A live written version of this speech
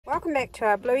Welcome back to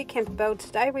our Bluey camper build.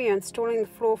 Today we are installing the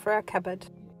floor for our cupboard.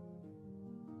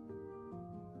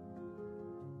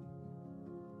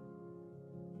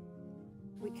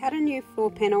 We cut a new floor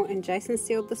panel and Jason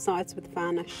sealed the sides with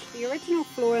varnish. The original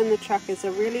floor in the truck is a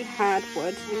really hard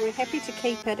wood and we're happy to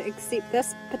keep it, except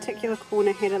this particular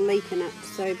corner had a leak in it,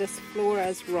 so this floor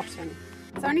is rotten.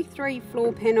 It's only 3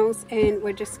 floor panels and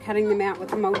we're just cutting them out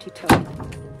with a multi-tool.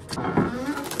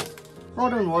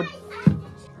 Rotten wood.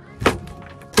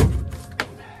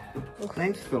 Well,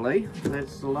 thanks, Philly.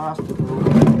 That's the last of the wood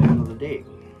down to the deck.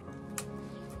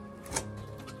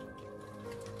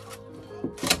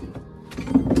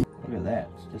 Look at that,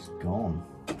 it's just gone.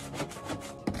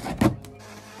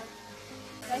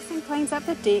 Jason cleans up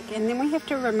the deck and then we have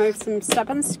to remove some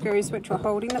stubborn screws which were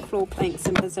holding the floor planks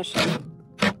in position.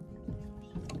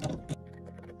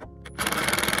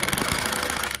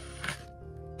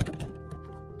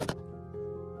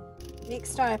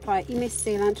 Next I apply MS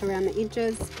sealant around the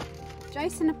edges.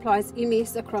 Jason applies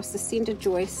MS across the centre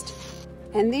joist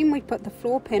and then we put the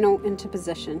floor panel into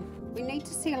position. We need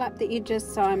to seal up the edges,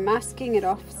 so I'm masking it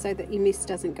off so that MS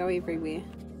doesn't go everywhere.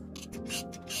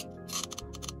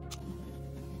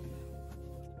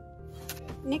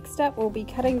 Next up we'll be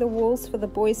cutting the walls for the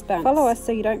boys' bunks. Follow us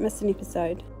so you don't miss an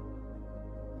episode.